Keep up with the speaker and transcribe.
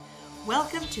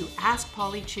Welcome to Ask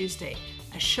Polly Tuesday,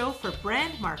 a show for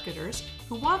brand marketers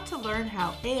who want to learn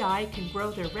how AI can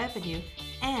grow their revenue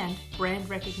and brand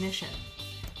recognition.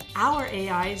 Our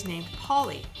AI is named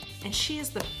Polly, and she is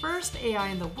the first AI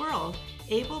in the world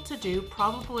able to do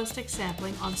probabilistic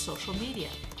sampling on social media.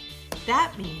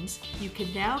 That means you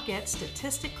can now get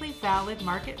statistically valid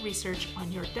market research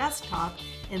on your desktop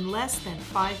in less than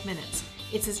 5 minutes.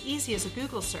 It's as easy as a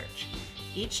Google search.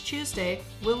 Each Tuesday,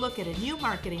 we'll look at a new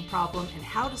marketing problem and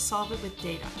how to solve it with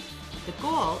data. The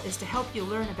goal is to help you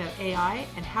learn about AI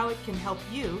and how it can help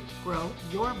you grow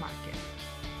your market.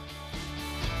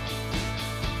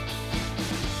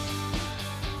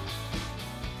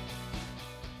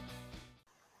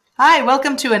 Hi,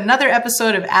 welcome to another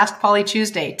episode of Ask Polly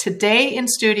Tuesday. Today in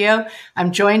studio,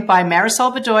 I'm joined by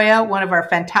Marisol Bedoya, one of our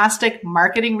fantastic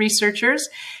marketing researchers.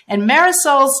 And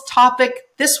Marisol's topic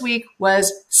this week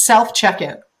was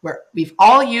self-checkout, where we've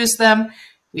all used them.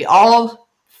 We all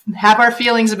have our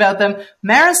feelings about them.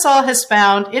 Marisol has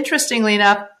found, interestingly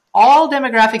enough, all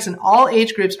demographics and all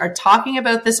age groups are talking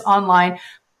about this online,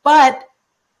 but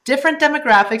different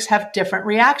demographics have different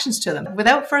reactions to them.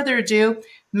 Without further ado,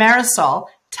 Marisol,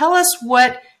 tell us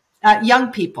what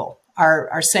young people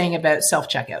are saying about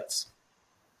self-checkouts.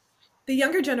 The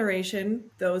younger generation,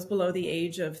 those below the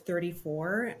age of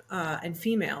 34 and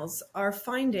females, are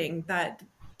finding that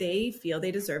they feel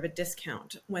they deserve a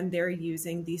discount when they're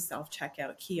using these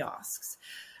self-checkout kiosks.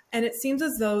 And it seems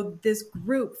as though this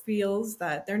group feels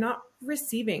that they're not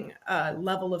receiving a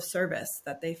level of service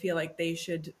that they feel like they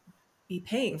should be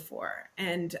paying for.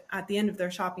 And at the end of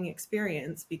their shopping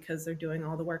experience, because they're doing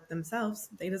all the work themselves,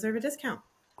 they deserve a discount.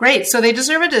 Great. So they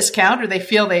deserve a discount, or they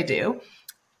feel they do.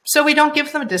 So we don't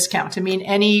give them a discount. I mean,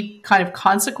 any kind of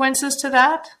consequences to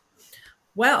that?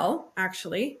 Well,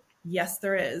 actually, yes,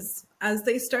 there is. As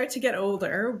they start to get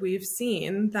older, we've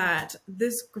seen that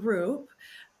this group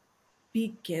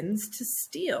begins to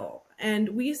steal. And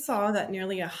we saw that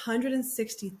nearly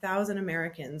 160,000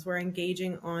 Americans were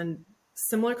engaging on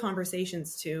similar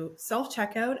conversations to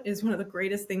self-checkout is one of the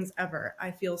greatest things ever.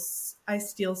 I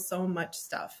steal so much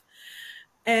stuff.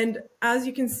 And as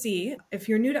you can see, if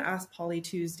you're new to Ask Polly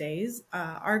Tuesdays,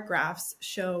 our graphs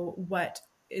show what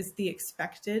is the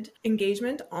expected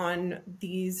engagement on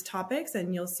these topics.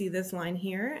 And you'll see this line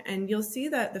here, and you'll see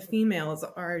that the females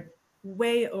are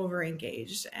way over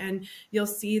engaged. And you'll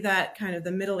see that kind of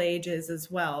the middle ages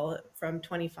as well, from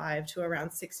 25 to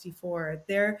around 64,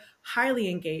 they're highly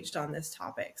engaged on this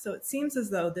topic. So it seems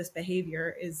as though this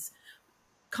behavior is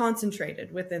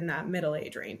concentrated within that middle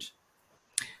age range.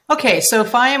 Okay, so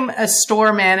if I'm a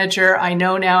store manager, I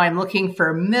know now I'm looking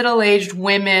for middle-aged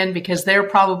women because they're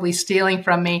probably stealing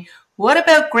from me. What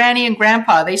about Granny and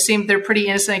Grandpa? They're pretty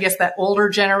innocent. I guess that older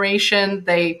generation,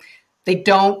 they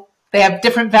have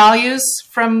different values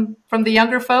from the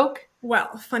younger folk?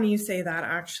 Well, funny you say that,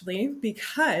 actually,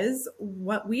 because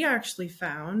what we actually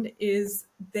found is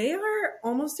they are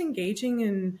almost engaging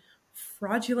in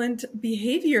fraudulent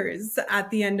behaviors at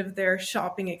the end of their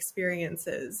shopping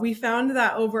experiences. We found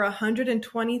that over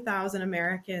 120,000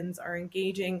 Americans are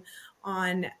engaging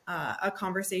on a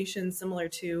conversation similar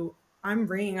to, I'm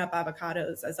ringing up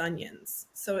avocados as onions.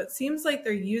 So it seems like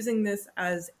they're using this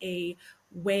as a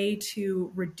way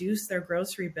to reduce their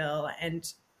grocery bill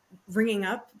and ringing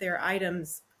up their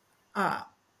items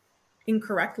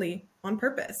incorrectly on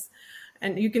purpose.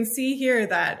 And you can see here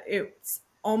that it's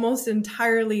almost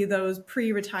entirely those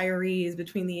pre-retirees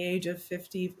between the age of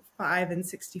 55 and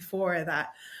 64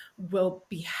 that will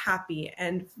be happy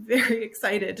and very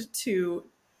excited to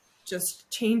just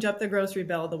change up the grocery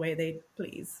bill the way they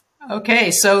please.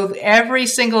 Okay, so every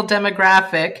single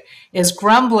demographic is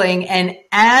grumbling, and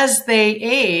as they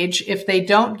age, if they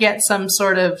don't get some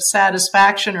sort of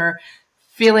satisfaction or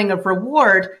feeling of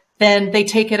reward, then they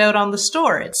take it out on the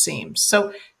store, it seems.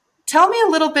 So tell me a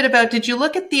little bit about, did you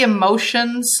look at the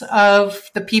emotions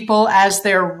of the people as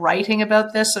they're writing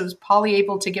about this? So was Polly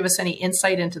able to give us any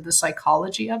insight into the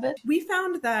psychology of it? We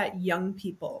found that young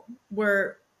people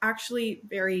were actually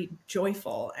very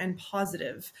joyful and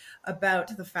positive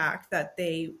about the fact that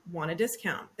they want a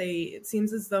discount. It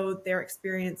seems as though their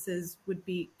experiences would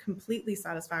be completely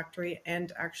satisfactory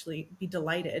and actually be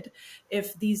delighted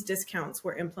if these discounts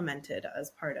were implemented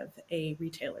as part of a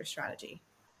retailer strategy.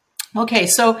 Okay,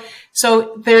 so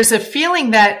there's a feeling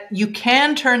that you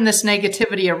can turn this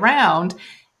negativity around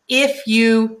if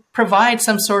you provide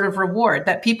some sort of reward,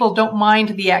 that people don't mind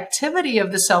the activity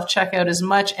of the self-checkout as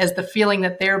much as the feeling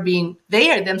that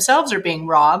they themselves are being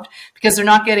robbed because they're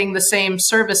not getting the same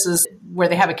services where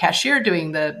they have a cashier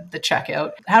doing the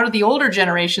checkout. How do the older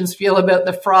generations feel about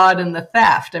the fraud and the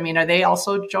theft? I mean, are they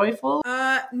also joyful?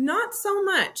 Not so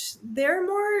much. They're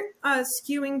more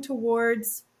skewing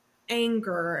towards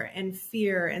anger and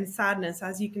fear and sadness,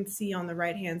 as you can see on the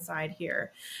right-hand side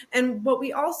here. And what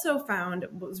we also found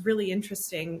was really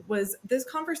interesting was this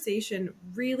conversation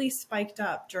really spiked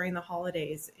up during the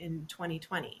holidays in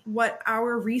 2020. What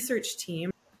our research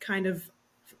team kind of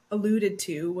alluded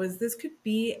to was this could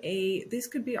be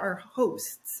our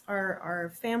hosts,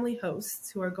 our family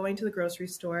hosts who are going to the grocery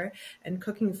store and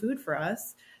cooking food for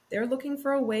us. They're looking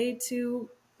for a way to,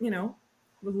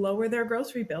 lower their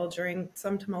grocery bill during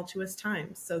some tumultuous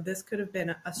times. So this could have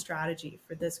been a strategy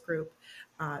for this group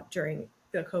during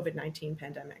the COVID-19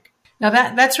 pandemic. Now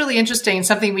that's really interesting.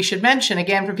 Something we should mention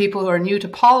again for people who are new to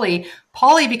Polly,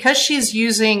 because she's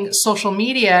using social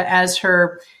media as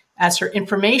her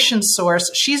information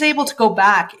source, she's able to go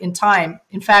back in time.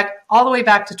 In fact, all the way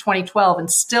back to 2012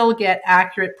 and still get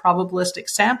accurate probabilistic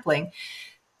sampling.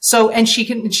 So, and she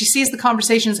sees the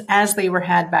conversations as they were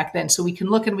had back then. So we can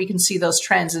look and we can see those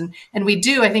trends. And we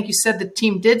do, I think you said the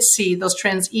team did see those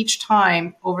trends each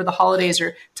time over the holidays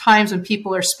or times when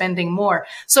people are spending more.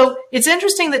 So it's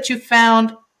interesting that you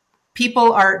found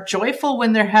people are joyful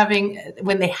when they have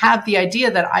the idea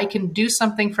that I can do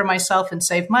something for myself and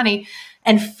save money,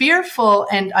 and fearful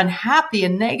and unhappy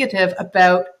and negative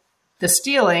about the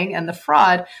stealing and the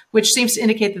fraud, which seems to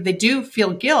indicate that they do feel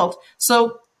guilt.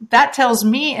 So that tells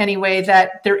me anyway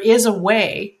that there is a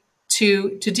way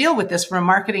to deal with this from a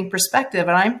marketing perspective.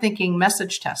 And I'm thinking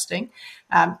message testing,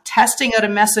 testing out a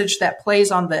message that plays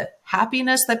on the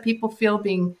happiness that people feel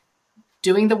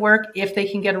doing the work if they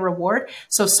can get a reward.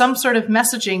 So some sort of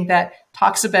messaging that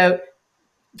talks about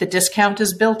the discount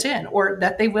is built in or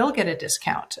that they will get a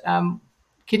discount.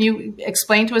 Can you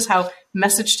explain to us how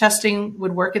message testing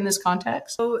would work in this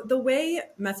context? So the way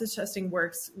message testing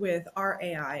works with our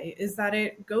AI is that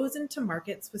it goes into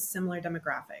markets with similar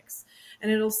demographics,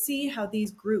 and it'll see how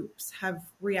these groups have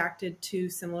reacted to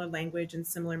similar language and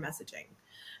similar messaging.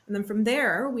 And then from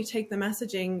there, we take the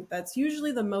messaging that's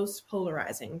usually the most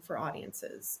polarizing for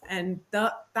audiences, and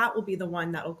that will be the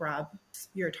one that will grab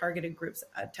your targeted group's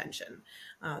attention,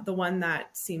 the one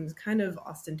that seems kind of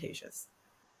ostentatious.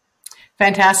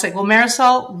 Fantastic. Well,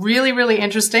 Marisol, really, really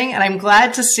interesting. And I'm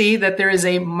glad to see that there is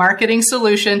a marketing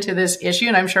solution to this issue.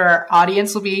 And I'm sure our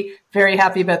audience will be very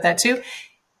happy about that too.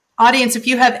 Audience, if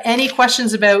you have any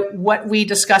questions about what we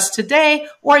discussed today,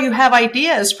 or you have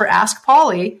ideas for Ask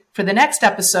Polly for the next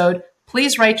episode,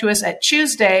 please write to us at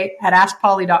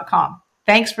tuesday@askpolly.com.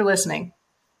 Thanks for listening.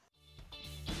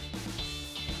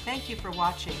 Thank you for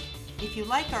watching. If you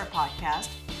like our podcast,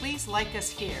 please like us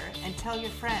here and tell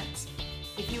your friends.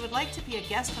 If you would like to be a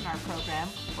guest on our program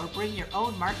or bring your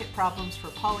own market problems for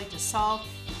Polly to solve,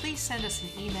 please send us an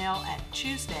email at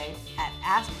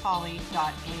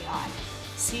tuesday@askpolly.ai.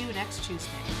 See you next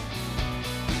Tuesday.